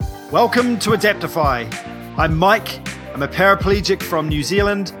Welcome to Adaptify. I'm Mike, I'm a paraplegic from New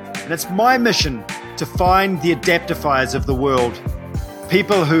Zealand, and it's my mission to find the Adaptifiers of the world.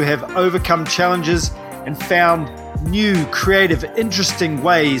 People who have overcome challenges and found new, creative, interesting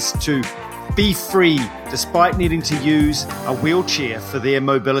ways to be free despite needing to use a wheelchair for their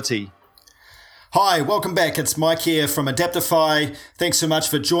mobility. Hi, welcome back. It's Mike here from Adaptify. Thanks so much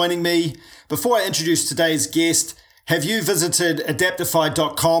for joining me. Before I introduce today's guest, have you visited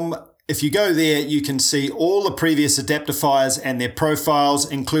adaptify.com? If you go there, you can see all the previous Adaptifiers and their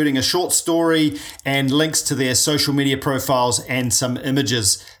profiles, including a short story and links to their social media profiles and some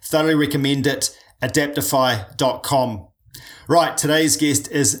images. Thoroughly recommend it, adaptify.com. Right, today's guest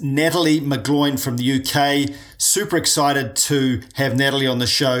is Natalie McGloin from the UK. Super excited to have Natalie on the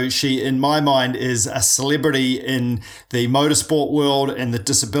show. She, in my mind, is a celebrity in the motorsport world and the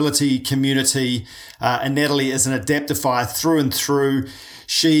disability community. And Natalie is an Adaptifier through and through.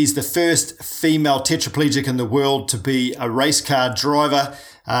 She's the first female tetraplegic in the world to be a race car driver.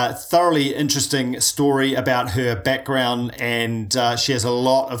 Thoroughly interesting story about her background, and she has a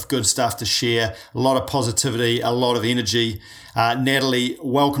lot of good stuff to share, a lot of positivity, a lot of energy. Natalie,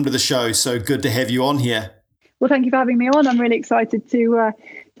 welcome to the show. So good to have you on here. Well, thank you for having me on. I'm really excited to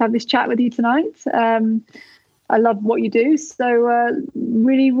have this chat with you tonight. I love what you do, so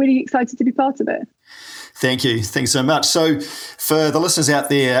really, really excited to be part of it. Thank you. Thanks so much. So for the listeners out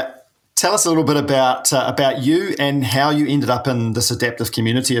there, tell us a little bit about you and how you ended up in this adaptive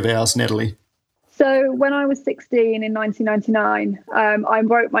community of ours, Natalie. So when I was 16 in 1999, I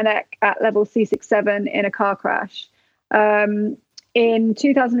broke my neck at level C67 in a car crash. In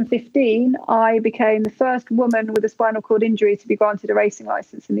 2015, I became the first woman with a spinal cord injury to be granted a racing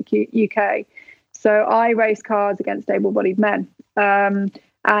license in the UK. So I race cars against able-bodied men.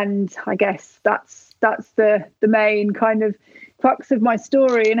 And I guess that's the main kind of crux of my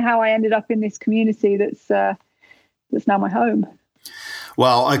story and how I ended up in this community that's now my home.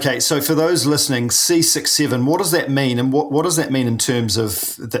 Well, okay. So for those listening, C67, what does that mean? And what does that mean in terms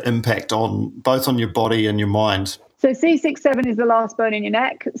of the impact on both on your body and your mind? So C67 is the last bone in your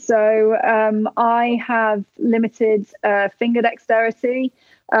neck. So I have limited finger dexterity.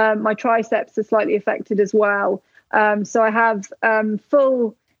 My triceps are slightly affected as well. So I have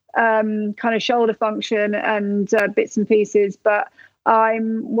full kind of shoulder function and bits and pieces, but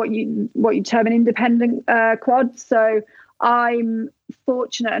I'm what you term an independent quad. So I'm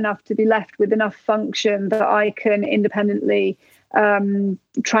fortunate enough to be left with enough function that I can independently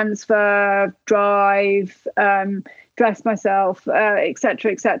transfer, drive, dress myself,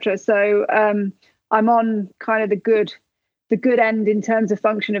 etc., etc. So I'm on kind of the good end in terms of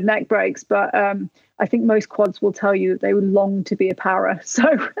function of neck breaks, but I think most quads will tell you that they would long to be a para. So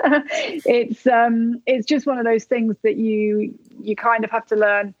it's just one of those things that you kind of have to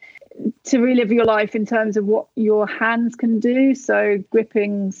learn to relive your life in terms of what your hands can do. So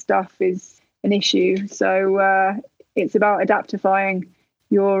gripping stuff is an issue. So it's about adaptifying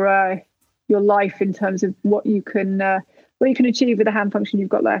your life in terms of what you can achieve with the hand function you've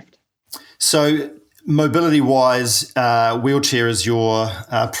got left. So mobility-wise, wheelchair is your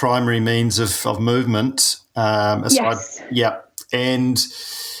primary means of movement. Yes. Yeah. And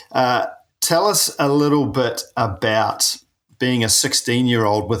tell us a little bit about being a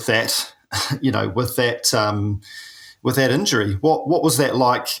 16-year-old with that, with that injury. What was that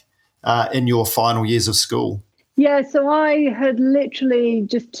like in your final years of school? Yeah, so I had literally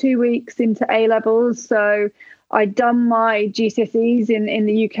just 2 weeks into A-levels, so I'd done my GCSEs in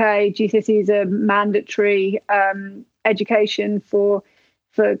the UK. GCSEs are mandatory education for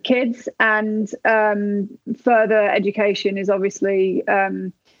kids, and further education is obviously,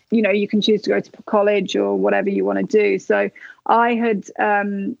 you can choose to go to college or whatever you want to do. So I had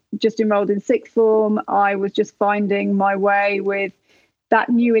just enrolled in sixth form. I was just finding my way with that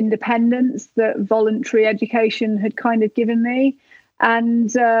new independence that voluntary education had kind of given me.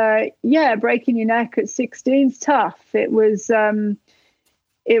 And breaking your neck at 16 is tough. It was a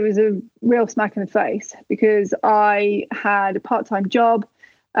real smack in the face because I had a part-time job.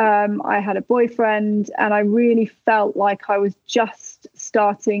 I had a boyfriend, and I really felt like I was just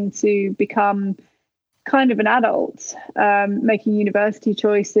starting to become kind of an adult, making university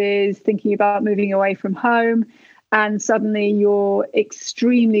choices, thinking about moving away from home. And suddenly you're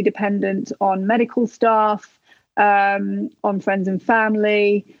extremely dependent on medical staff, on friends and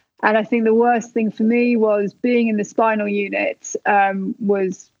family. And I think the worst thing for me was being in the spinal unit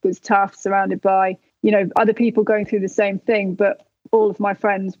was tough, surrounded by, other people going through the same thing. But all of my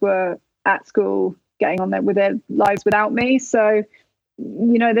friends were at school getting on there with their lives without me. So,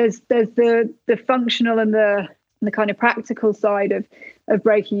 there's the functional and the the kind of practical side of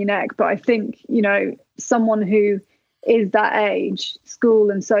breaking your neck. But I think, someone who is that age, school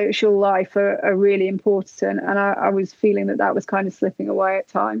and social life are really important. And I was feeling that was kind of slipping away at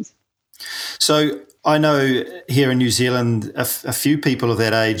times. So I know here in New Zealand, a few people of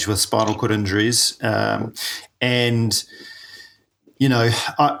that age with spinal cord injuries. And,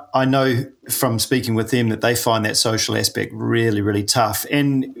 I know from speaking with them that they find that social aspect really, really tough.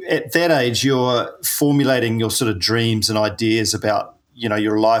 And at that age, you're formulating your sort of dreams and ideas about,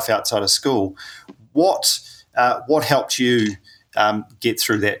 your life outside of school. What helped you get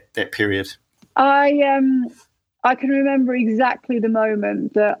through that period? I can remember exactly the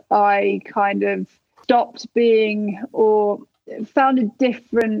moment that I kind of stopped being, or found a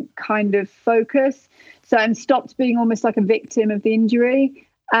different kind of focus. And stopped being almost like a victim of the injury.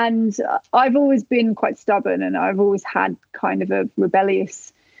 And I've always been quite stubborn, and I've always had kind of a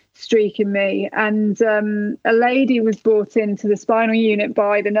rebellious streak in me. And a lady was brought into the spinal unit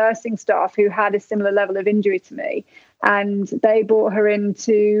by the nursing staff who had a similar level of injury to me. And they brought her in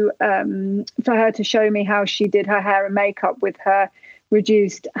for her to show me how she did her hair and makeup with her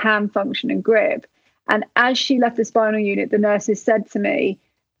reduced hand function and grip. And as she left the spinal unit, the nurses said to me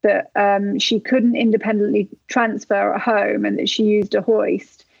that she couldn't independently transfer at home, and that she used a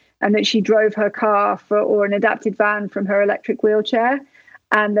hoist, and that she drove her car or an adapted van from her electric wheelchair.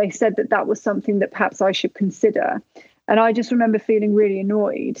 And they said that was something that perhaps I should consider. And I just remember feeling really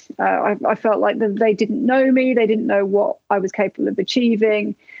annoyed. I felt like they didn't know me. They didn't know what I was capable of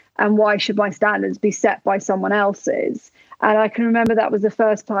achieving. And why should my standards be set by someone else's? And I can remember that was the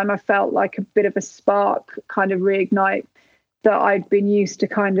first time I felt like a bit of a spark kind of reignite that I'd been used to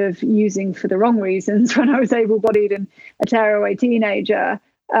kind of using for the wrong reasons when I was able-bodied and a tearaway teenager.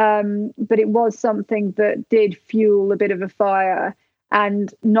 But it was something that did fuel a bit of a fire.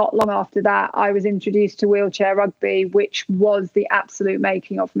 And not long after that, I was introduced to wheelchair rugby, which was the absolute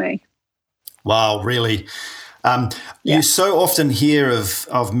making of me. Wow, really? You so often hear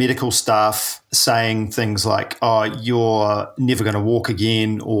of medical staff saying things like, oh, you're never going to walk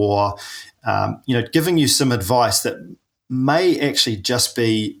again, or, giving you some advice that may actually just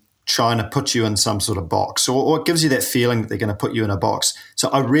be trying to put you in some sort of box, or it gives you that feeling that they're going to put you in a box. So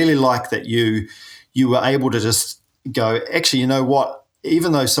I really like that you were able to just go, actually, you know what?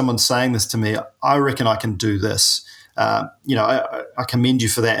 Even though someone's saying this to me, I reckon I can do this. I commend you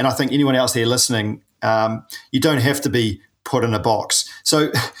for that. And I think anyone else there listening, you don't have to be put in a box.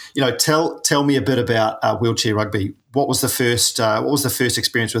 So, tell me a bit about wheelchair rugby. What was the first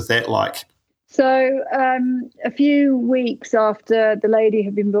experience with that like? So a few weeks after the lady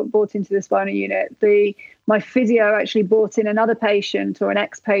had been brought into the spinal unit, my physio actually brought in another patient, or an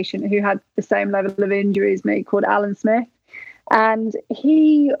ex-patient, who had the same level of injury as me, called Alan Smith. And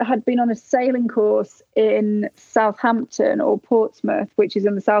he had been on a sailing course in Southampton or Portsmouth, which is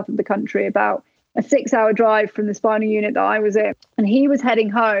in the south of the country, about a 6-hour drive from the spinal unit that I was in. And he was heading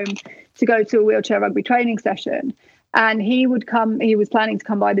home to go to a wheelchair rugby training session. And he was planning to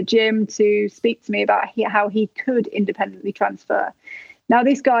come by the gym to speak to me about how he could independently transfer. Now,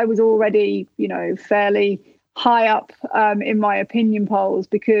 this guy was already, fairly high up in my opinion polls,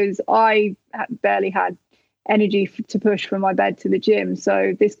 because I barely had energy to push from my bed to the gym.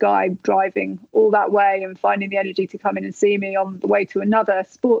 So this guy driving all that way and finding the energy to come in and see me on the way to another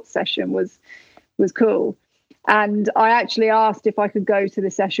sports session was cool. And I actually asked if I could go to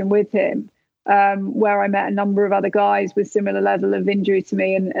the session with him, where I met a number of other guys with similar level of injury to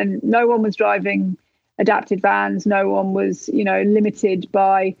me, and no one was driving adapted vans. No one was, limited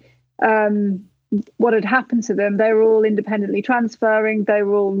by what had happened to them. They were all independently transferring. They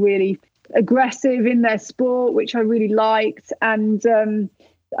were all really aggressive in their sport, which I really liked. And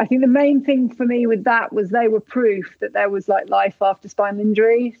I think the main thing for me with that was they were proof that there was like life after spinal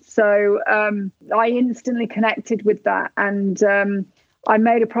injury. So I instantly connected with that. And I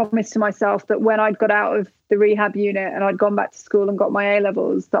made a promise to myself that when I'd got out of the rehab unit and I'd gone back to school and got my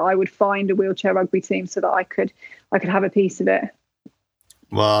A-levels, that I would find a wheelchair rugby team so that I could have a piece of it.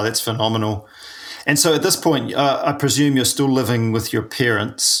 Wow, that's phenomenal. And so at this point, I presume you're still living with your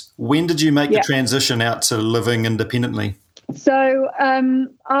parents. When did you make the transition out to living independently? So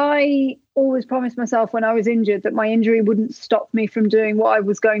I always promised myself when I was injured that my injury wouldn't stop me from doing what I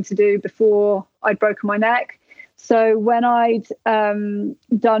was going to do before I'd broken my neck. So when I'd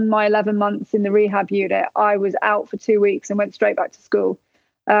done my 11 months in the rehab unit, I was out for 2 weeks and went straight back to school.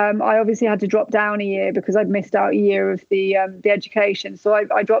 I obviously had to drop down a year because I'd missed out a year of the education. So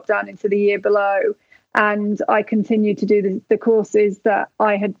I dropped down into the year below, and I continued to do the courses that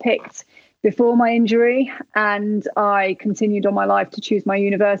I had picked before my injury, and I continued on my life to choose my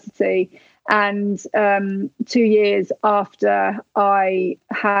university. And 2 years after I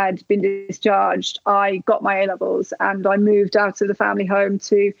had been discharged, I got my A-levels and I moved out of the family home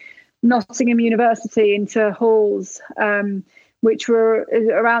to Nottingham University into halls, which were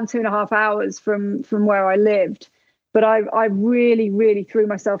around 2.5 hours from where I lived. But I really, really threw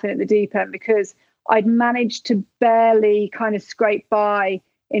myself in at the deep end because I'd managed to barely kind of scrape by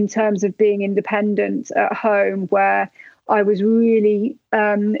in terms of being independent at home, where I was really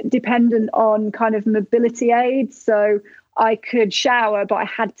dependent on kind of mobility aids. So I could shower, but I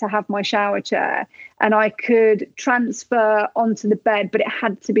had to have my shower chair, and I could transfer onto the bed, but it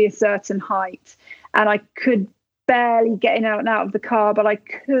had to be a certain height. And I could barely get in and out of the car, but I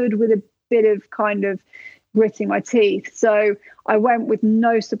could with a bit of kind of gritting my teeth. So I went with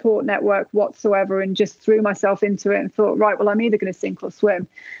no support network whatsoever and just threw myself into it and thought, right, well, I'm either going to sink or swim.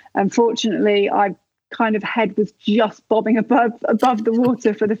 Unfortunately, I kind of head was just bobbing above the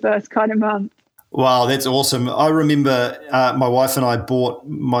water for the first kind of month. Wow, that's awesome. I remember my wife and I bought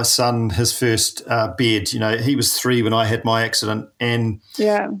my son his first bed. You know, he was 3 when I had my accident, and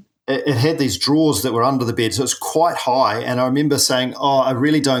it had these drawers that were under the bed, so it's quite high. And I remember saying, I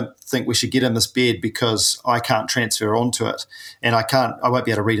really don't think we should get him this bed because I can't transfer onto it, and I won't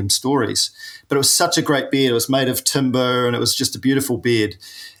be able to read him stories. But it was such a great bed. It was made of timber, and it was just a beautiful bed.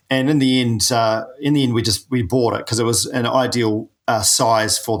 And in the end, we bought it because it was an ideal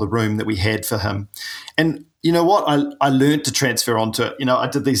size for the room that we had for him. And you know what? I learned to transfer onto it. You know, I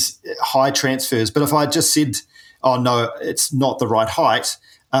did these high transfers, but if I just said, oh no, it's not the right height,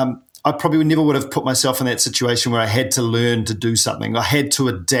 I probably never would have put myself in that situation where I had to learn to do something. I had to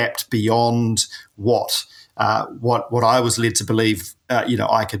adapt beyond what I was led to believe,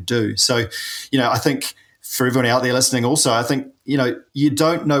 I could do. So, I think for everyone out there listening also, I think, you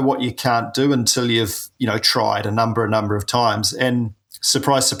don't know what you can't do until you've, tried a number of times. And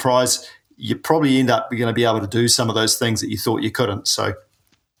surprise, surprise, you probably end up going to be able to do some of those things that you thought you couldn't. So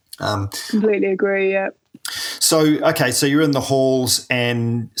completely agree, yeah. So you're in the halls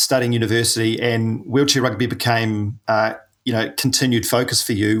and studying university, and wheelchair rugby became, continued focus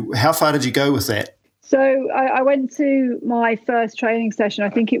for you. How far did you go with that? So I went to my first training session. I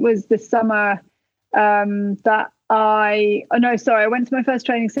think it was the summer I went to my first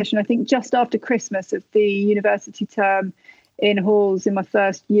training session, I think just after Christmas of the university term in halls in my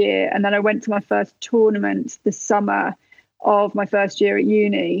first year. And then I went to my first tournament the summer of my first year at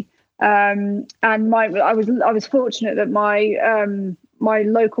uni. And I was fortunate that my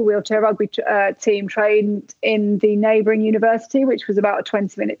local wheelchair rugby team trained in the neighbouring university, which was about a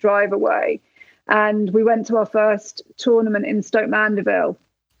 20-minute drive away. And we went to our first tournament in Stoke Mandeville.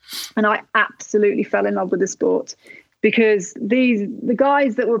 And I absolutely fell in love with the sport because the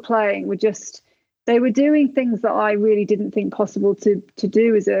guys that were playing were they were doing things that I really didn't think possible to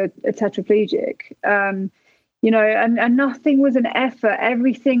do as a tetraplegic. And nothing was an effort.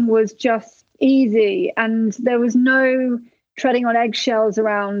 Everything was just easy. And there was no treading on eggshells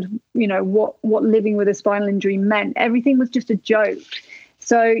around, what living with a spinal injury meant. Everything was just a joke.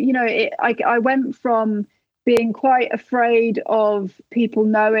 So, I went from being quite afraid of people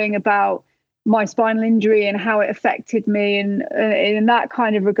knowing about my spinal injury and how it affected me in that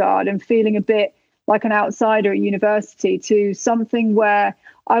kind of regard, and feeling a bit like an outsider at university, to something where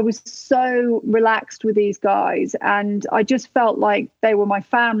I was so relaxed with these guys and I just felt like they were my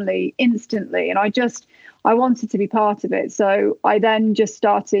family instantly. And I wanted to be part of it. So I then just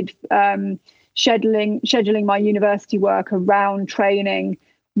started scheduling my university work around training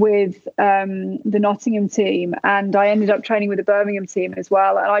with the Nottingham team, and I ended up training with the Birmingham team as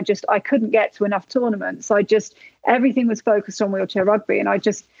well. And I couldn't get to enough tournaments. Everything was focused on wheelchair rugby, and I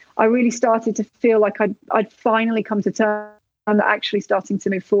really started to feel like I'd finally come to terms and actually starting to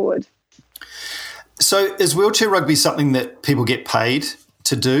move forward. So is wheelchair rugby something that people get paid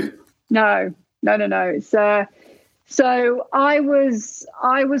to do? No. It's so I was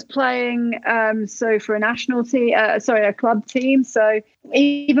playing for a national team, a club team. So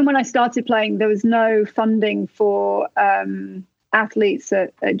even when I started playing, there was no funding for athletes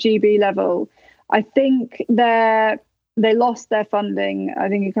at GB level. I think they lost their funding, I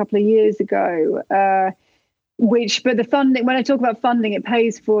think, a couple of years ago. But the funding, when I talk about funding, it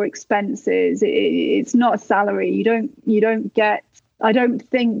pays for expenses. It's not a salary. You don't get. I don't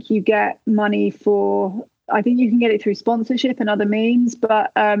think you get money for. I think you can get it through sponsorship and other means,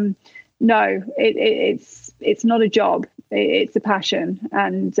 but no, it's not a job. It's a passion.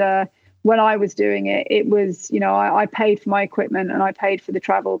 And when I was doing it, it was, I paid for my equipment and I paid for the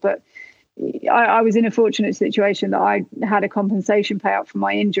travel, but I was in a fortunate situation that I had a compensation payout for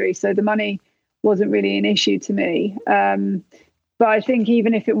my injury. So the money wasn't really an issue to me. But I think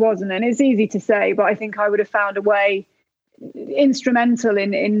even if it wasn't, and it's easy to say, but I think I would have found a way instrumental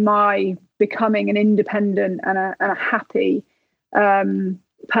in my becoming an independent and a happy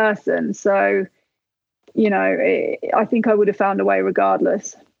person. So, I think I would have found a way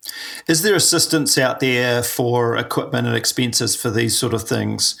regardless. Is there assistance out there for equipment and expenses for these sort of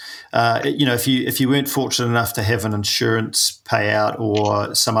things? If you weren't fortunate enough to have an insurance payout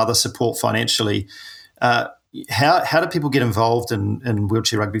or some other support financially, how do people get involved in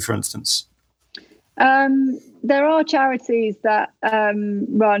wheelchair rugby, for instance? There are charities that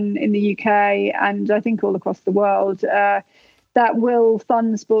run in the UK and I think all across the world that will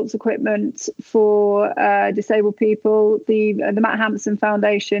fund sports equipment for disabled people. The Matt Hampson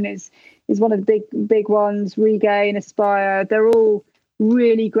Foundation is one of the big ones. Regain, Aspire, they're all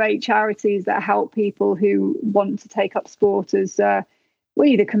really great charities that help people who want to take up sport as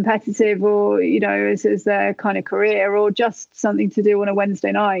either competitive or as their kind of career, or just something to do on a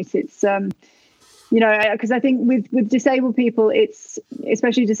Wednesday night. It's because I think with disabled people, it's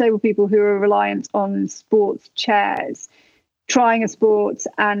especially disabled people who are reliant on sports chairs. Trying a sport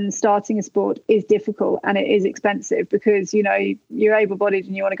and starting a sport is difficult and it is expensive because, you're able-bodied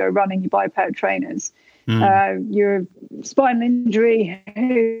and you want to go running, you buy a pair of trainers. You're a spinal injury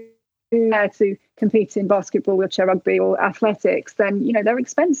who are to compete in basketball, wheelchair rugby or athletics, then, they're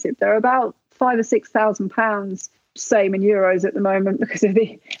expensive. They're about £5,000 or £6,000, same in euros at the moment because of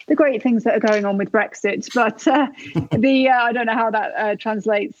the great things that are going on with Brexit. But I don't know how that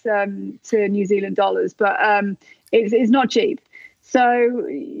translates to New Zealand dollars, but it's not cheap. So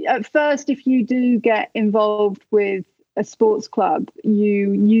at first, if you do get involved with a sports club,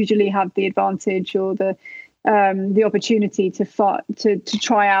 you usually have the advantage or the opportunity to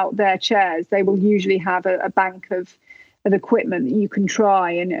try out their chairs. They will usually have a bank of equipment that you can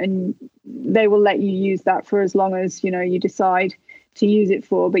try, and they will let you use that for as long as you decide to use it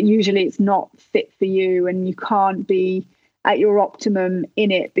for. But usually it's not fit for you, and you can't be at your optimum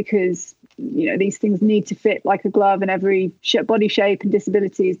in it because these things need to fit like a glove, and every body shape and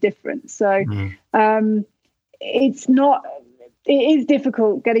disability is different. So it is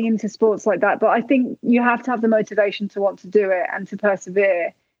difficult getting into sports like that, but I think you have to have the motivation to want to do it and to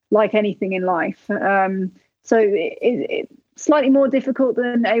persevere, like anything in life. So it's slightly more difficult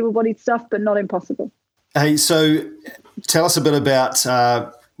than able-bodied stuff, but not impossible. Hey, so tell us a bit about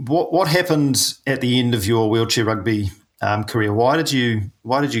what happened at the end of your wheelchair rugby career. Why did you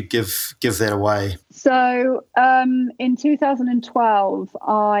give that away? So in 2012,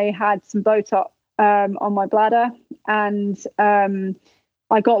 I had some Botox on my bladder, and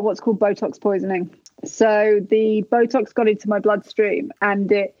I got what's called Botox poisoning. So the Botox got into my bloodstream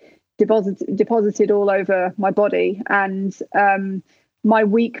and it deposited all over my body, and my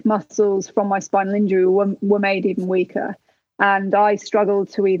weak muscles from my spinal injury were made even weaker, and I struggled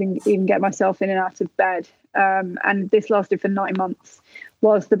to even get myself in and out of bed. And this lasted for 9 months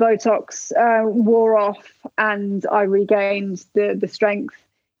whilst the Botox wore off and I regained the strength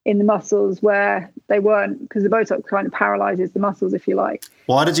in the muscles where they weren't, because the Botox kind of paralyzes the muscles, if you like.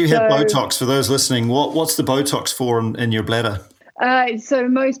 Why did you have Botox? For those listening, what's the Botox for in your bladder? So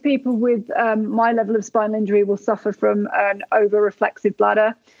most people with my level of spinal injury will suffer from an over-reflexive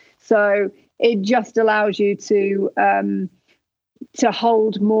bladder. So it just allows you to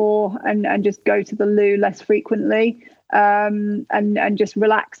hold more and just go to the loo less frequently, and just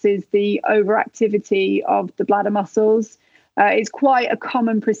relaxes the overactivity of the bladder muscles. It's quite a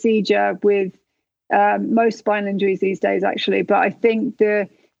common procedure with most spinal injuries these days, actually. But I think the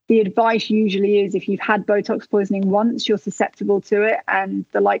advice usually is if you've had Botox poisoning once, you're susceptible to it, and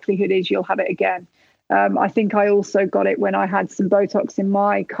the likelihood is you'll have it again. I think I also got it when I had some Botox in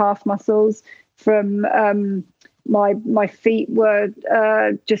my calf muscles from my feet were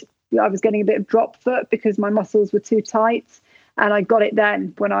I was getting a bit of drop foot because my muscles were too tight, and I got it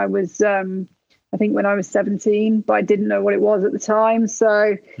then when I was I think when I was 17, but I didn't know what it was at the time.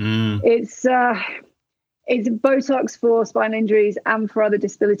 So it's Botox for spinal injuries and for other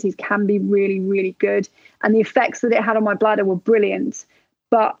disabilities can be really, really good. And the effects that it had on my bladder were brilliant.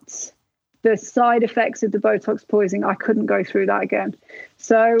 But the side effects of the Botox poisoning, I couldn't go through that again.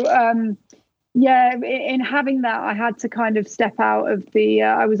 So, in having that, I had to kind of step out of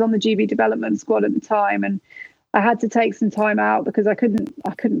I was on the GB development squad at the time, and I had to take some time out because I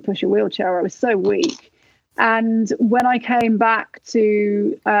couldn't push a wheelchair. I was so weak. And when I came back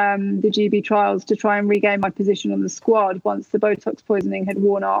to the GB trials to try and regain my position on the squad, once the Botox poisoning had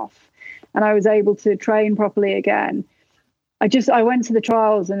worn off and I was able to train properly again, I went to the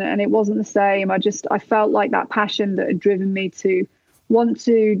trials and it wasn't the same. I felt like that passion that had driven me to want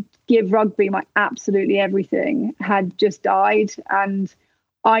to give rugby my absolutely everything had just died. And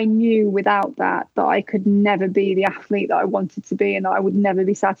I knew without that I could never be the athlete that I wanted to be, and that I would never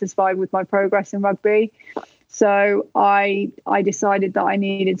be satisfied with my progress in rugby. So I decided that I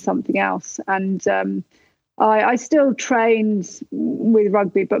needed something else. And I still trained with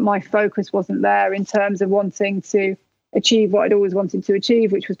rugby, but my focus wasn't there in terms of wanting to achieve what I'd always wanted to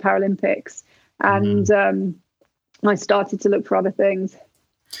achieve, which was Paralympics. And I started to look for other things.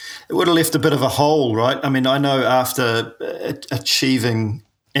 It would have left a bit of a hole, right? I mean, I know after achieving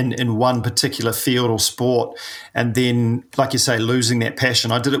in one particular field or sport, and then, like you say, losing that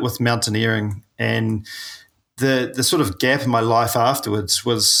passion. I did it with mountaineering, and the sort of gap in my life afterwards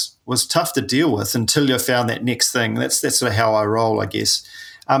was tough to deal with until you found that next thing. That's sort of how I roll, I guess.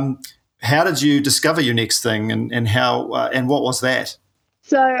 How did you discover your next thing, and how and what was that?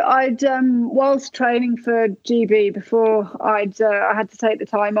 So I'd whilst training for GB before I had to take the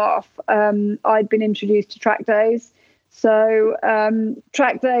time off. I'd been introduced to track days. So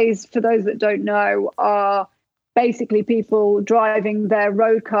track days, for those that don't know, are basically people driving their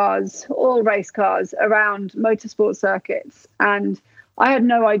road cars, all race cars, around motorsport circuits. And I had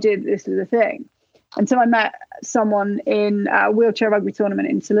no idea that this was a thing until I met someone in a wheelchair rugby tournament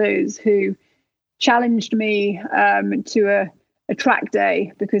in Toulouse who challenged me to a track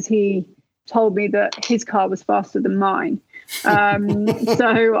day because he told me that his car was faster than mine.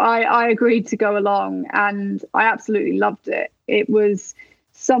 So I agreed to go along, and I absolutely loved it. It was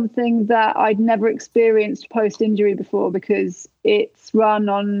something that I'd never experienced post-injury before, because it's run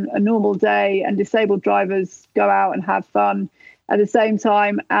on a normal day and disabled drivers go out and have fun at the same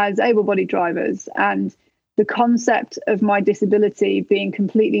time as able-bodied drivers. And the concept of my disability being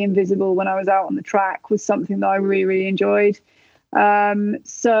completely invisible when I was out on the track was something that I really, really enjoyed.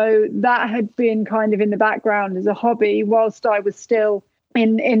 So that had been kind of in the background as a hobby whilst I was still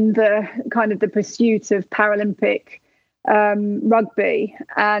in the kind of the pursuit of Paralympic rugby.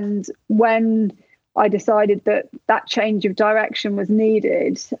 And when I decided that change of direction was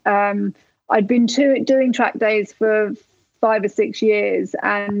needed, I'd been doing track days for 5 or 6 years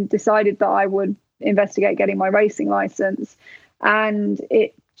and decided that I would investigate getting my racing license. And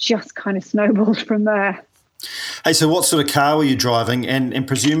it just kind of snowballed from there. Hey, so what sort of car were you driving? And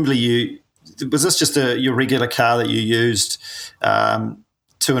presumably was this just your regular car that you used to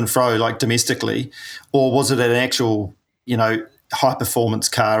and fro, like domestically, or was it an actual, high performance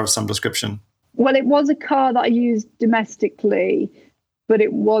car of some description? Well, it was a car that I used domestically, but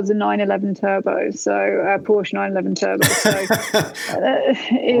it was a 911 turbo, so a Porsche 911 turbo. So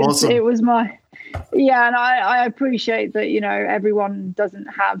awesome. It was my, and I appreciate that, everyone doesn't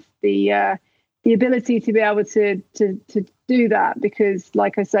have the ability to be able to do that, because,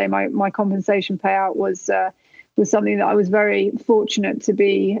 like I say, my compensation payout was something that I was very fortunate to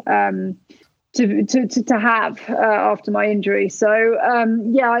be to have after my injury. So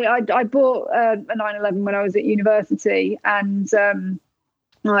I bought a 911 when I was at university, and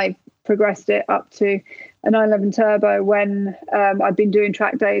I progressed it up to a 911 turbo when I'd been doing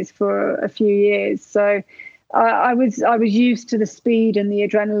track days for a few years. So I was used to the speed and the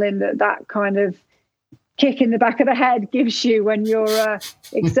adrenaline that kind of kick in the back of the head gives you when you're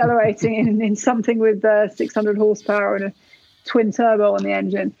accelerating in something with 600 horsepower and a twin turbo on the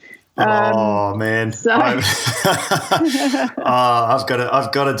engine. Oh man! So. I've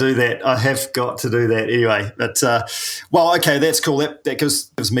got to do that. I have got to do that anyway. But okay, that's cool. That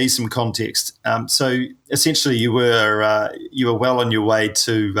gives me some context. So essentially, you were well on your way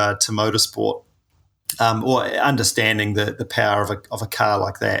to motorsport, or understanding the power of a car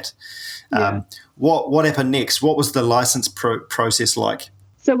like that. What happened next? What was the license process like?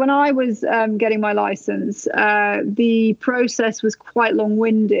 So when I was getting my license, the process was quite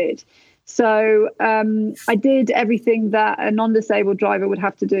long-winded. So I did everything that a non-disabled driver would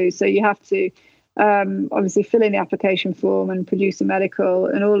have to do. So you have to obviously fill in the application form and produce a medical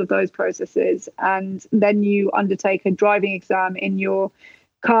and all of those processes. And then you undertake a driving exam in your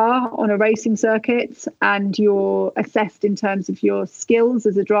car on a racing circuit, and you're assessed in terms of your skills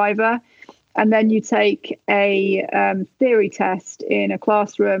as a driver. And then you take a theory test in a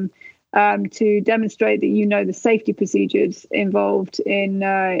classroom to demonstrate that you know the safety procedures involved in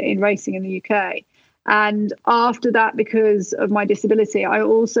racing in the UK. And after that, because of my disability, I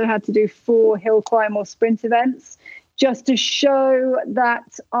also had to do 4 hill climb or sprint events just to show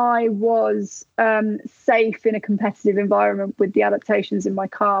that I was safe in a competitive environment with the adaptations in my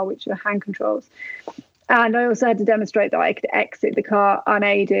car, which are hand controls. And I also had to demonstrate that I could exit the car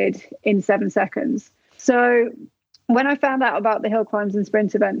unaided in 7 seconds. So when I found out about the hill climbs and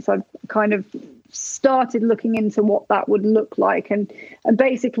sprint events, I kind of started looking into what that would look like, and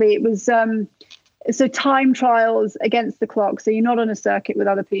basically it was so time trials against the clock. So you're not on a circuit with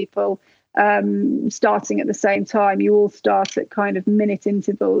other people starting at the same time. You all start at kind of minute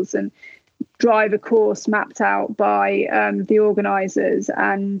intervals and drive a course mapped out by the organisers,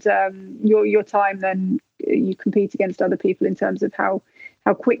 and your time, then you compete against other people in terms of how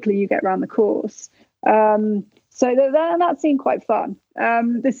quickly you get around the course. So that seemed quite fun.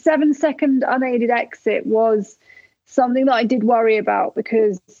 The 7-second unaided exit was something that I did worry about,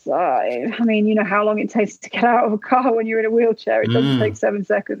 because I mean, you know how long it takes to get out of a car when you're in a wheelchair. It doesn't take 7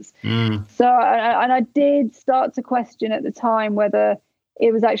 seconds. So I did start to question at the time whether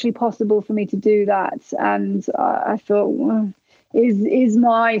it was actually possible for me to do that. And I thought, well, is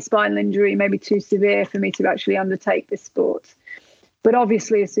my spinal injury maybe too severe for me to actually undertake this sport? But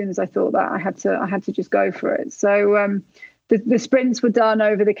obviously, as soon as I thought that, I had to just go for it. So the sprints were done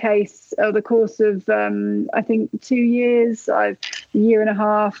over the course of I think 2 years, a year and a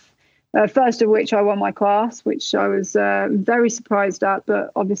half. First of which I won my class, which I was very surprised at,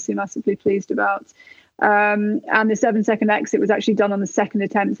 but obviously massively pleased about. And the 7-second exit was actually done on the second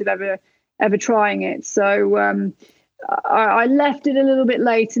attempt of ever trying it. So I left it a little bit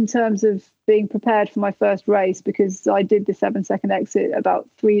late in terms of being prepared for my first race, because I did the 7-second exit about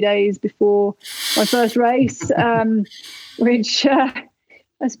 3 days before my first race, which I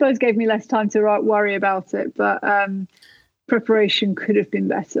suppose gave me less time to worry about it. But preparation could have been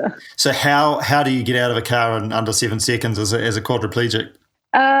better. So how do you get out of a car in under 7 seconds as a quadriplegic?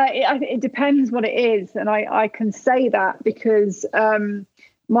 It depends what it is, and I can say that because I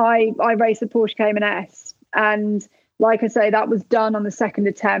raced the Porsche Cayman S, and like I say, that was done on the second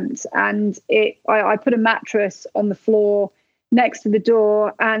attempt, and I put a mattress on the floor next to the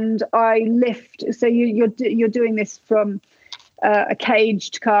door, and I lift. So you're doing this from a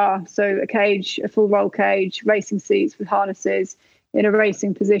caged car, so a full roll cage, racing seats with harnesses in a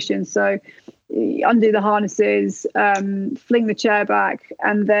racing position. So undo the harnesses, fling the chair back,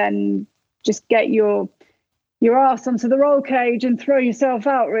 and then just get your ass onto the roll cage and throw yourself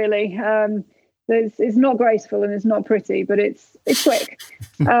out, really. It's not graceful and it's not pretty, but it's quick.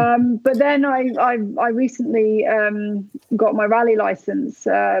 But then I recently got my rally license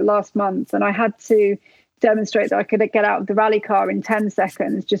last month, and I had to demonstrate that I could get out of the rally car in 10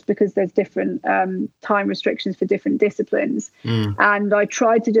 seconds, just because there's different time restrictions for different disciplines. And I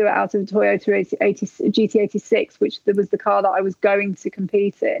tried to do it out of the Toyota GT86, which was the car that I was going to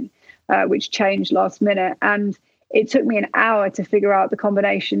compete in, which changed last minute. And it took me an hour to figure out the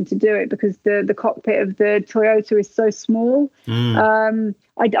combination to do it, because the cockpit of the Toyota is so small.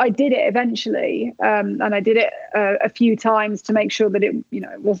 I did it eventually, and I did it a few times to make sure that it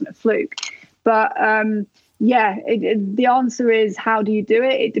wasn't a fluke. But the answer is, how do you do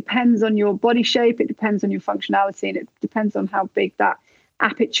it? It depends on your body shape, it depends on your functionality, and it depends on how big that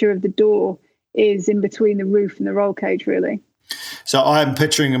aperture of the door is in between the roof and the roll cage, really. So I'm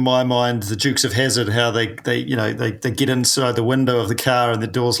picturing in my mind the Dukes of Hazzard, how they get inside the window of the car and the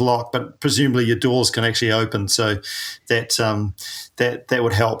door's locked, but presumably your doors can actually open, so that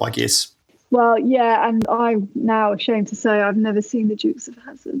would help, I guess. Well, yeah, and I'm now ashamed to say I've never seen the Dukes of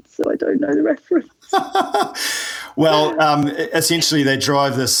Hazzard, so I don't know the reference. Well, essentially they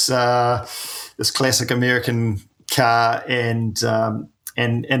drive this classic American car, and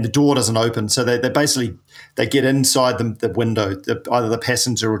the door doesn't open, so they get inside the window, either the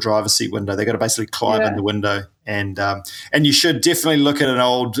passenger or driver's seat window. They got to basically climb in the window, and you should definitely look at an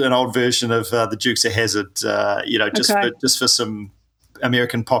old version of the Dukes of Hazzard, just for some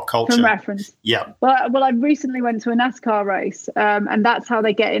American pop culture. From reference. Yeah. Well, I recently went to a NASCAR race, and that's how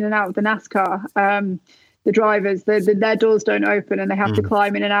they get in and out of the NASCAR. The drivers, their doors don't open, and they have to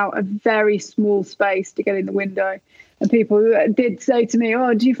climb in and out a very small space to get in the window. And people did say to me,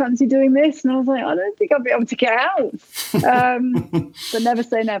 "Oh, do you fancy doing this?" And I was like, "I don't think I'll be able to get out." But never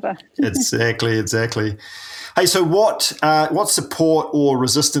say never. Exactly. Hey, so what support or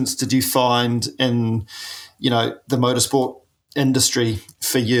resistance did you find in the motorsport industry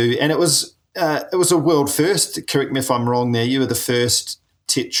for you? And it was a world first. Correct me if I'm wrong. There, you were the first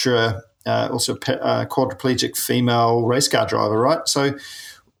tetra, also quadriplegic female race car driver, right? So.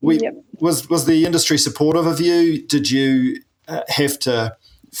 Was the industry supportive of you? Did you have to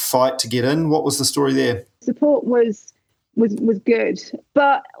fight to get in? What was the story there? Support was good,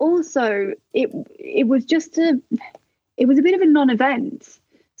 but also it was a bit of a non-event.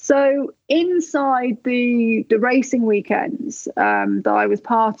 So inside the racing weekends that I was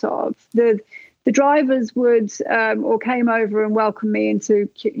part of, the the drivers would or came over and welcomed me into,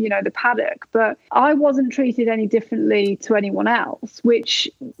 the paddock, but I wasn't treated any differently to anyone else, which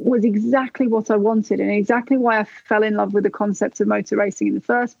was exactly what I wanted and exactly why I fell in love with the concept of motor racing in the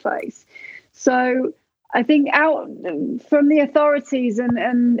first place. So I think out from the authorities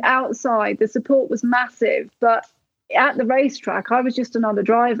and outside, the support was massive, but at the racetrack, I was just another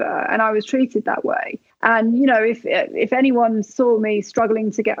driver and I was treated that way. And, if anyone saw me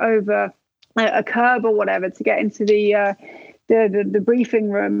struggling to get over a curb or whatever to get into the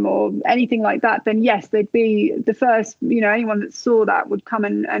briefing room or anything like that, then yes, they'd be the first, anyone that saw that would come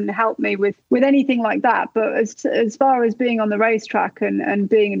and help me with anything like that. But as far as being on the racetrack and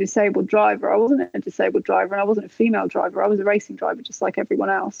being a disabled driver, I wasn't a disabled driver and I wasn't a female driver. I was a racing driver just like everyone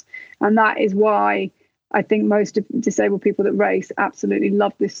else. And that is why I think most disabled people that race absolutely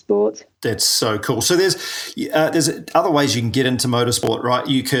love this sport. That's so cool. So there's other ways you can get into motorsport, right?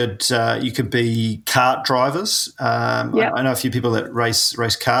 You could be kart drivers. Yep. I know a few people that race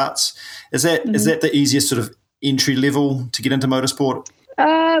karts. Is that the easiest sort of entry level to get into motorsport?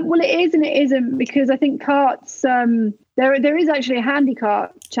 Well, it is and it isn't, because I think karts. There is actually a handy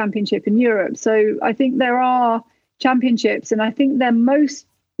kart championship in Europe. So I think there are championships, and I think most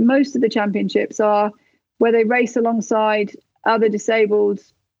of the championships are where they race alongside other disabled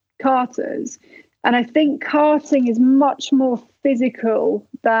karters. And I think karting is much more physical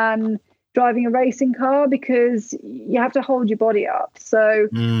than driving a racing car because you have to hold your body up. So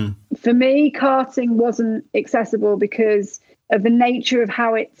for me, karting wasn't accessible because of the nature of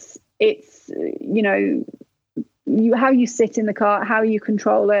how it's how you sit in the car, how you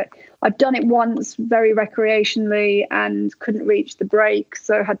control it. I've done it once very recreationally and couldn't reach the brake,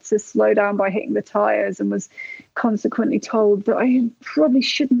 so had to slow down by hitting the tires and was consequently told that I probably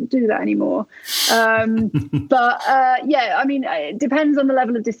shouldn't do that anymore. It depends on the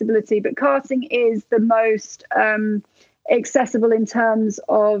level of disability, but karting is the most accessible in terms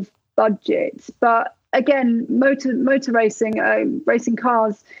of budget. But again, motor racing, racing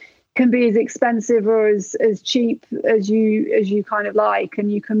cars can be as expensive or as cheap as you kind of like,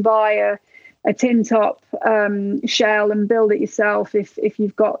 and you can buy a tin top shell and build it yourself if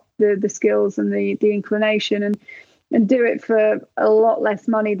you've got the skills and the inclination, and do it for a lot less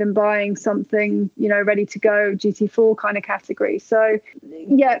money than buying something ready to go GT4 kind of category. So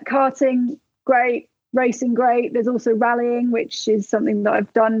yeah, karting great, racing great. There's also rallying, which is something that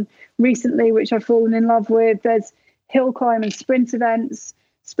I've done recently, which I've fallen in love with. There's hill climb and sprint events.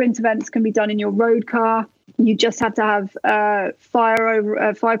 Sprint events can be done in your road car. You just have to have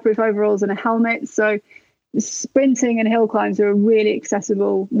fireproof overalls and a helmet. So sprinting and hill climbs are a really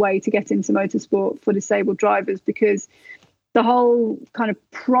accessible way to get into motorsport for disabled drivers, because the whole kind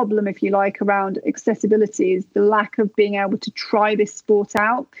of problem, if you like, around accessibility is the lack of being able to try this sport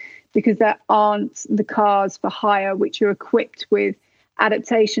out, because there aren't the cars for hire which are equipped with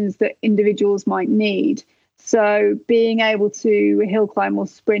adaptations that individuals might need. So being able to hill climb or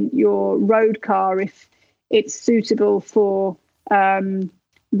sprint your road car, if it's suitable for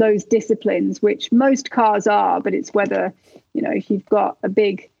those disciplines, which most cars are, but it's whether, if you've got a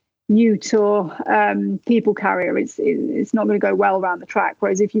big ute or people carrier, it's not going to go well around the track.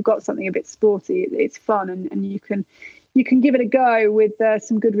 Whereas if you've got something a bit sporty, it's fun and you can give it a go with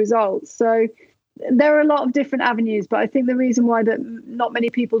some good results. So there are a lot of different avenues, but I think the reason why that not many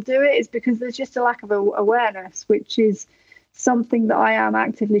people do it is because there's just a lack of awareness, which is something that I am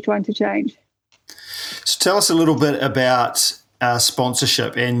actively trying to change. So tell us a little bit about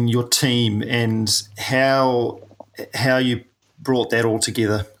sponsorship and your team and how you brought that all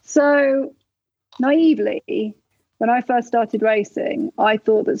together. So naively, when I first started racing, I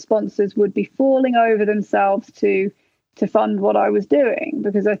thought that sponsors would be falling over themselves to fund what I was doing,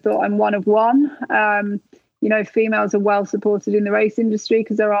 because I thought I'm one of one. Females are well supported in the race industry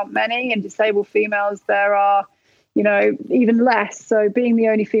because there aren't many, and disabled females there are, even less. So being the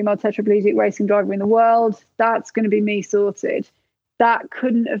only female tetraplegic racing driver in the world, that's going to be me sorted. That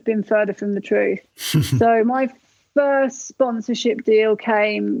couldn't have been further from the truth. So my first sponsorship deal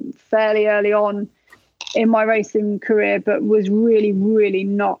came fairly early on in my racing career, but was really, really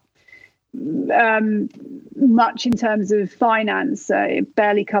not much in terms of finance. It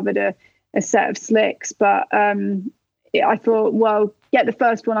barely covered a set of slicks, but I thought, well, get the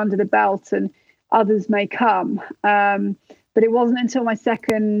first one under the belt and others may come. But it wasn't until my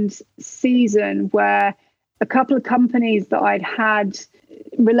second season where a couple of companies that I'd had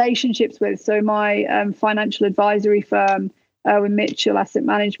relationships with, so my financial advisory firm, with Mitchell Asset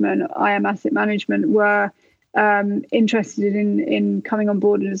Management, IM Asset Management, were interested in coming on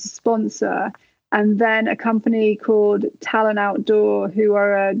board as a sponsor. And then a company called Talon Outdoor, who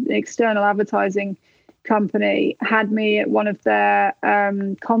are an external advertising company, had me at one of their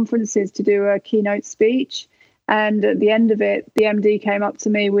conferences to do a keynote speech. And at the end of it, the MD came up to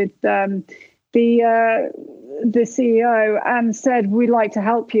me with the CEO and said, we'd like to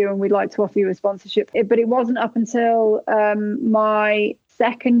help you and we'd like to offer you a sponsorship. But it wasn't up until my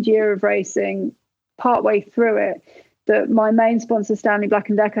second year of racing, partway through it, that my main sponsor, Stanley Black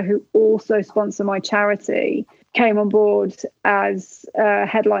 & Decker, who also sponsor my charity, came on board as a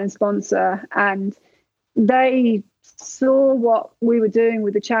headline sponsor. And they saw what we were doing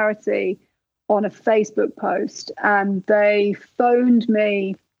with the charity on a Facebook post, and they phoned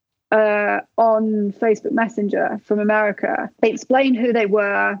me on Facebook Messenger from America. They explained who they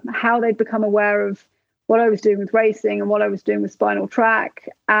were, how they'd become aware of what I was doing with racing and what I was doing with Spinal Track,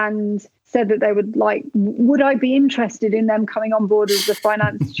 and said that they would I be interested in them coming on board as the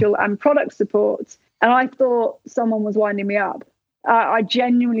financial and product support? And I thought someone was winding me up. I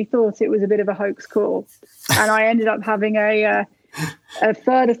genuinely thought it was a bit of a hoax call. And I ended up having a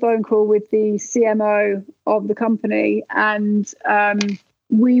further phone call with the CMO of the company, and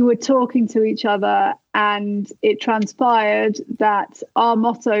we were talking to each other, and it transpired that our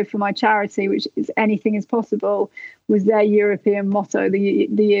motto for my charity, which is anything is possible, was their European motto the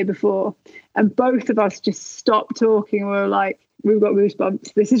year before. And both of us just stopped talking. We were like, we've got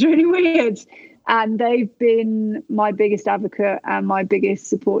goosebumps. This is really weird. And they've been my biggest advocate and my biggest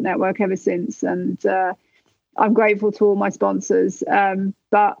support network ever since. And I'm grateful to all my sponsors.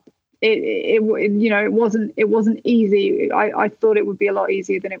 But it wasn't easy. I thought it would be a lot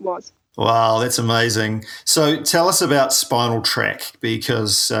easier than it was. Wow, that's amazing. So tell us about Spinal Track,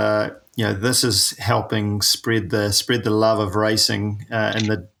 because this is helping spread the love of racing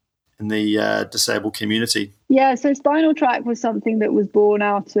in the disabled community. Yeah, so Spinal Track was something that was born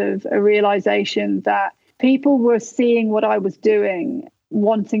out of a realization that people were seeing what I was doing,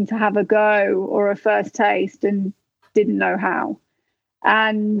 wanting to have a go or a first taste, and didn't know how.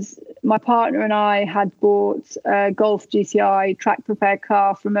 And my partner and I had bought a Golf GTI track prepared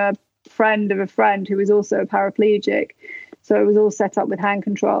car from a friend of a friend who was also a paraplegic. So it was all set up with hand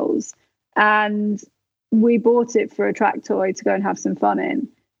controls. And we bought it for a track toy to go and have some fun in.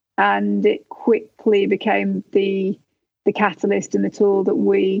 And it quickly became the catalyst and the tool that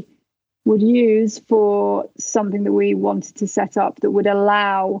we would use for something that we wanted to set up that would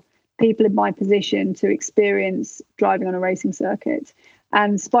allow people in my position to experience driving on a racing circuit.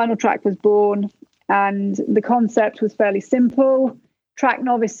 And Spinal Track was born, and the concept was fairly simple. Track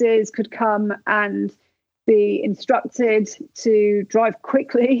novices could come and be instructed to drive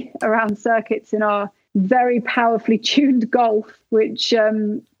quickly around circuits in our very powerfully tuned Golf, which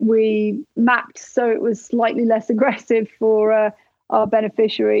we mapped so it was slightly less aggressive for our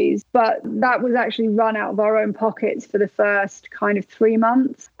beneficiaries. But that was actually run out of our own pockets for the first kind of 3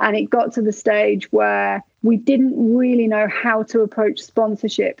 months. And it got to the stage where we didn't really know how to approach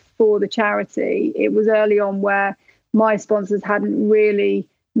sponsorship for the charity. It was early on where my sponsors hadn't really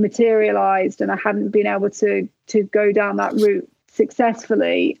materialized and I hadn't been able to go down that route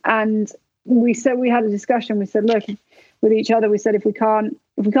successfully. And we had a discussion. We said, look, with each other, we said, if we can't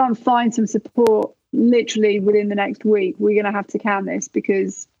find some support literally within the next week, we're going to have to can this,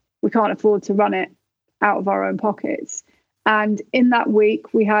 because we can't afford to run it out of our own pockets. And in that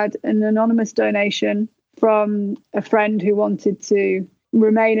week, we had an anonymous donation from a friend who wanted to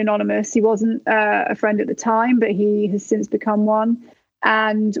remain anonymous. He wasn't a friend at the time, but he has since become one.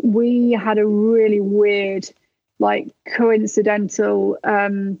 And we had a really weird, coincidental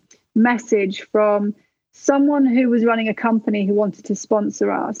message from someone who was running a company who wanted to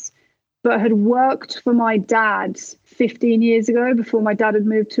sponsor us, but had worked for my dad 15 years ago before my dad had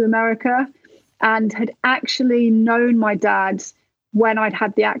moved to America, and had actually known my dad when I'd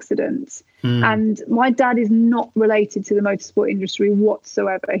had the accident. And my dad is not related to the motorsport industry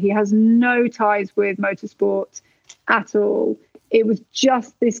whatsoever. He has no ties with motorsport at all. It was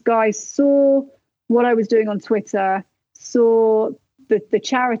just this guy saw what I was doing on Twitter, saw the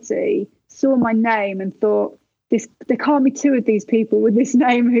charity, saw my name, and thought, there can't be two of these people with this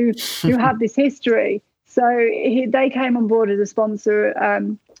name who have this history. So they came on board as a sponsor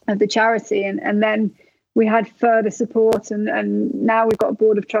of the charity, and then we had further support, and now we've got a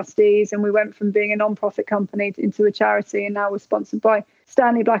board of trustees, and we went from being a non-profit company into a charity, and now we're sponsored by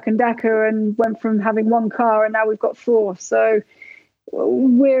Stanley Black & Decker, and went from having one car, and now we've got 4. So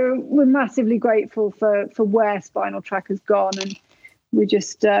we're massively grateful for where Spinal Track has gone, and we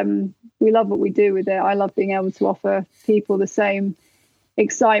just we love what we do with it. I love being able to offer people the same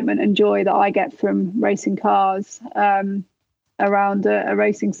excitement and joy that I get from racing cars around a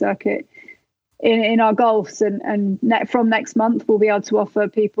racing circuit. in our Golfs, and from next month we'll be able to offer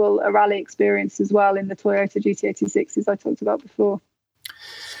people a rally experience as well in the Toyota GT86s I talked about before.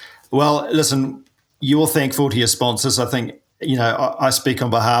 Well, listen, you're thankful to your sponsors. I think, I speak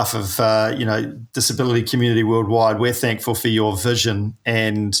on behalf of, disability community worldwide. We're thankful for your vision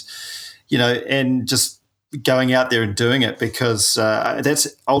and just going out there and doing it, because that's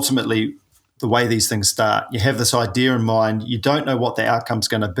ultimately the way these things start. You have this idea in mind. You don't know what the outcome's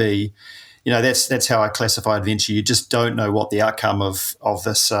going to be. That's how I classify adventure. You just don't know what the outcome of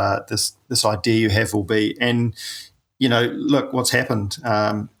this idea you have will be. And look what's happened.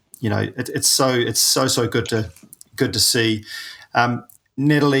 It's so good to see.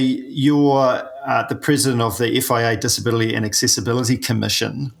 Natalie, you're the president of the FIA Disability and Accessibility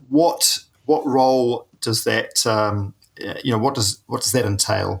Commission. What role does that? What does that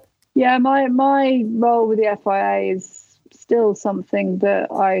entail? Yeah, my role with the FIA is still something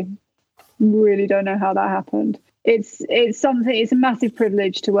that I really don't know how that happened. It's a massive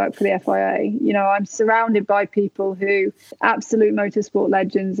privilege to work for the FIA. I'm surrounded by people who absolute motorsport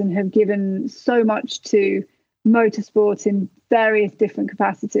legends and have given so much to motorsport in various different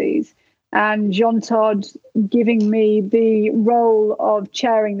capacities. And Jean Todt giving me the role of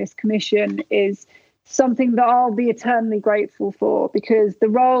chairing this commission is something that I'll be eternally grateful for, because the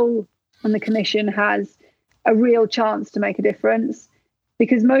role on the commission has a real chance to make a difference,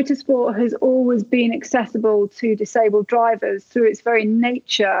 because motorsport has always been accessible to disabled drivers through its very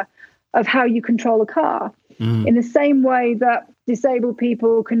nature of how you control a car. In the same way that disabled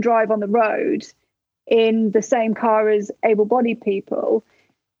people can drive on the road in the same car as able-bodied people,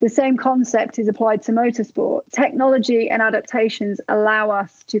 the same concept is applied to motorsport. Technology and adaptations allow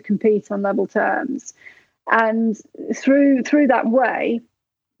us to compete on level terms. And through that way,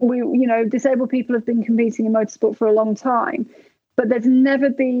 disabled people have been competing in motorsport for a long time, but there's never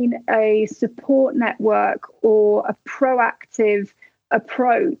been a support network or a proactive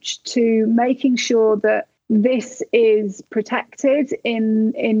approach to making sure that this is protected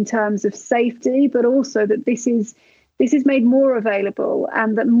in terms of safety, but also that this is made more available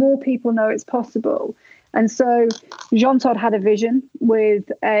and that more people know it's possible. And so Jean Todt had a vision with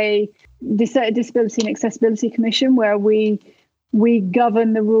a Disability and Accessibility Commission where we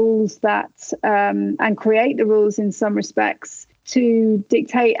govern the rules that and create the rules in some respects to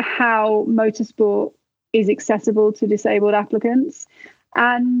dictate how motorsport is accessible to disabled applicants.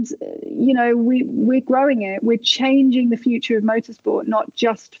 And, we're growing it. We're changing the future of motorsport, not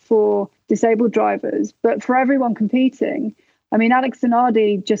just for disabled drivers, but for everyone competing. I mean, Alex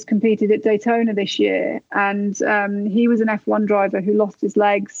Zanardi just competed at Daytona this year, and he was an F1 driver who lost his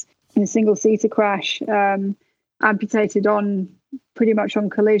legs in a single-seater crash, amputated pretty much on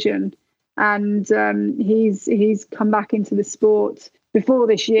collision. And he's come back into the sport before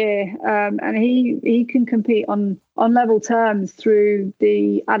this year, and he can compete on level terms through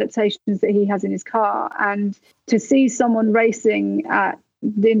the adaptations that he has in his car. And to see someone racing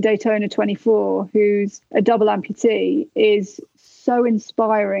in Daytona 24 who's a double amputee is so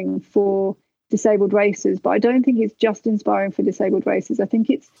inspiring for disabled racers. But I don't think it's just inspiring for disabled racers. I think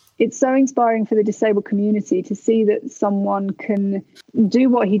it's so inspiring for the disabled community to see that someone can do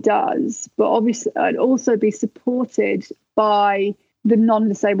what he does, but obviously also be supported by the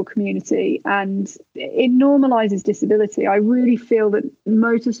non-disabled community, and it normalizes disability. I really feel that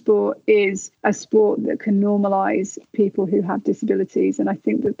motorsport is a sport that can normalize people who have disabilities, and I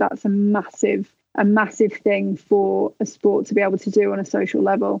think that that's a massive thing for a sport to be able to do on a social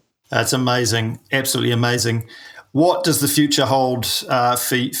level. That's amazing, absolutely amazing. What does the future hold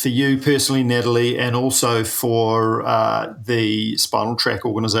for you personally, Natalie, and also for the Spinal Track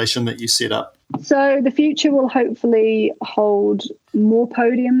organisation that you set up? So the future will hopefully hold more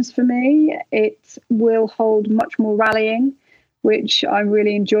podiums for me. It will hold much more rallying, which I'm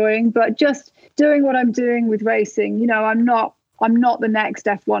really enjoying. But just doing what I'm doing with racing, I'm not the next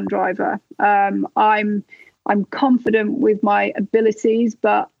F1 driver. I'm confident with my abilities,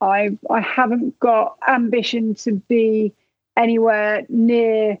 but I haven't got ambition to be anywhere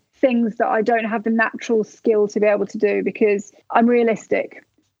near things that I don't have the natural skill to be able to do, because I'm realistic.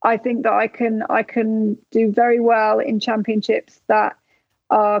 I think that I can do very well in championships that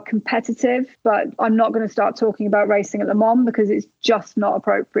are competitive, but I'm not going to start talking about racing at Le Mans because it's just not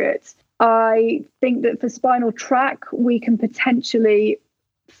appropriate. I think that for Spinal Track, we can potentially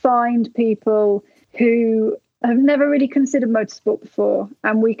find people who have never really considered motorsport before,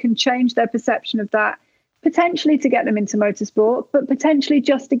 and we can change their perception of that, potentially to get them into motorsport, but potentially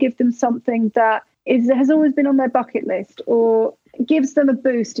just to give them something that has always been on their bucket list or gives them a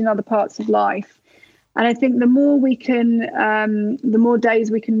boost in other parts of life. And I think the more we can, the more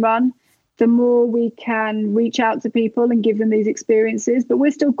days we can run, the more we can reach out to people and give them these experiences. But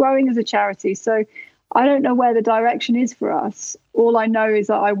we're still growing as a charity, so I don't know where the direction is for us. All I know is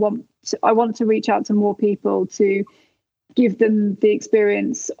that I want to reach out to more people to give them the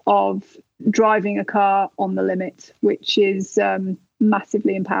experience of driving a car on the limit, which is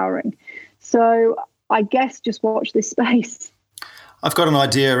massively empowering. So I guess just watch this space. I've got an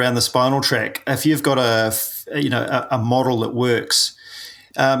idea around the Spinal Track. If you've got a model that works,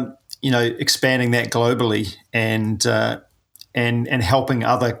 expanding that globally and helping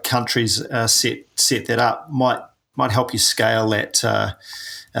other countries set that up might help you scale that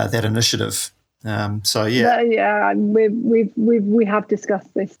initiative. We have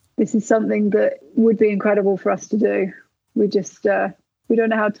discussed this. This is something that would be incredible for us to do. We just we don't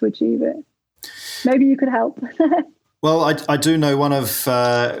know how to achieve it. Maybe you could help. Well, I do know one of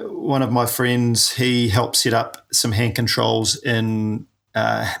my friends. He helped set up some hand controls in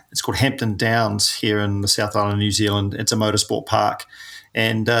it's called Hampton Downs here in the South Island of New Zealand. It's a motorsport park,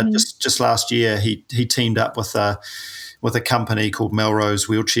 and just last year he teamed up with a company called Melrose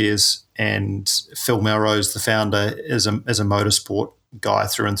Wheelchairs, and Phil Melrose, the founder, is a motorsport guy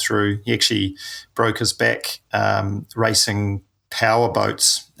through and through. He actually broke his back racing power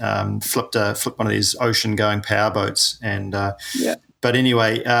boats, flipped one of these ocean going power boats, and but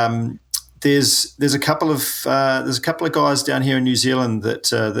anyway, there's a couple of guys down here in New Zealand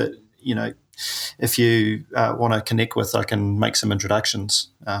that if you want to connect with, I can make some introductions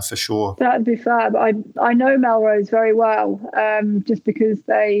for sure. That'd be fab. I know Melrose very well, just because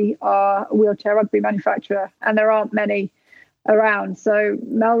they are a wheelchair rugby manufacturer, and there aren't many around. So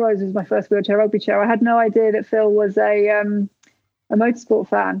Melrose was my first wheelchair rugby chair. I had no idea that Phil was a motorsport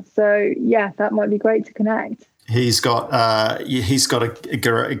fan. So yeah, that might be great to connect. He's got a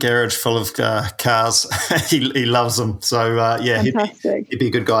garage full of cars. he loves them. So he'd be a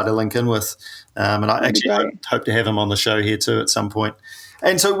good guy to link in with. And I actually hope to have him on the show here too at some point.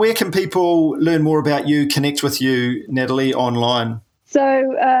 And so, where can people learn more about you, connect with you, Natalie, online?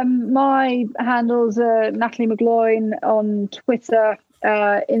 So my handles are Natalie McGloin on Twitter,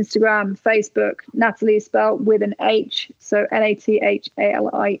 Instagram, Facebook. Natalie is spelled with an H, so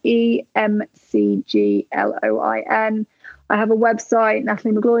NATHALIE MCGLOIN. I have a website,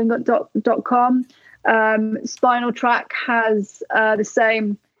 nataliemcgloin.com. Spinal Track has the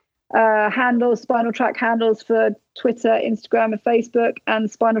same handles, Spinal Track handles for Twitter, Instagram, and Facebook, and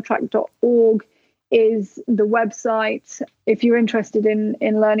spinaltrack.org is the website. If you're interested in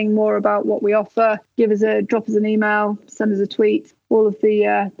learning more about what we offer, drop us an email, send us a tweet. All of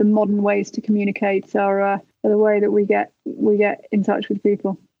the modern ways to communicate are the way that we get in touch with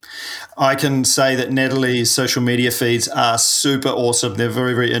people. I can say that Natalie's social media feeds are super awesome. They're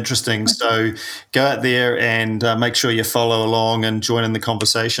very, very interesting. So go out there and make sure you follow along and join in the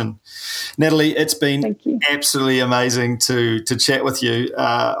conversation. Natalie, it's been absolutely amazing to chat with you.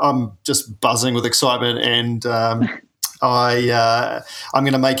 I'm just buzzing with excitement, and I'm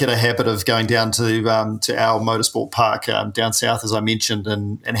going to make it a habit of going down to our motorsport park down south, as I mentioned,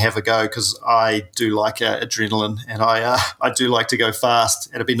 and have a go, because I do like adrenaline, and I do like to go fast.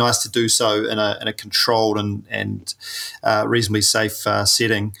 And it'd be nice to do so in a controlled and reasonably safe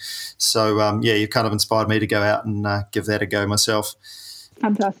setting. So you've kind of inspired me to go out and give that a go myself.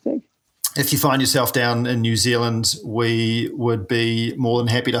 Fantastic. If you find yourself down in New Zealand, we would be more than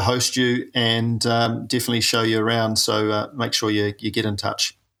happy to host you and definitely show you around. So make sure you get in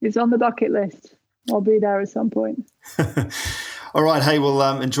touch. It's on the bucket list. I'll be there at some point. All right. Hey,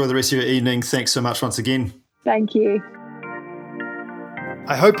 well, enjoy the rest of your evening. Thanks so much once again. Thank you.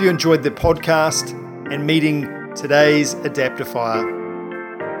 I hope you enjoyed the podcast and meeting today's Adaptifier.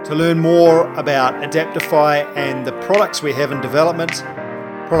 To learn more about Adaptify and the products we have in development,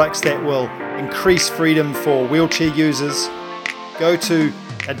 products that will increase freedom for wheelchair users, go to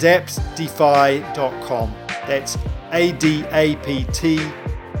adaptdefy.com. That's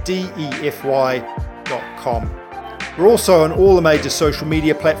ADAPTDEFY.com. We're also on all the major social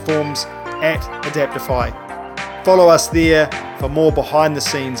media platforms at Adaptify. Follow us there for more behind the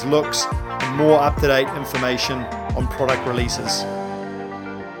scenes looks and more up-to-date information on product releases.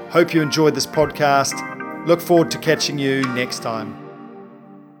 Hope you enjoyed this podcast. Look forward to catching you next time.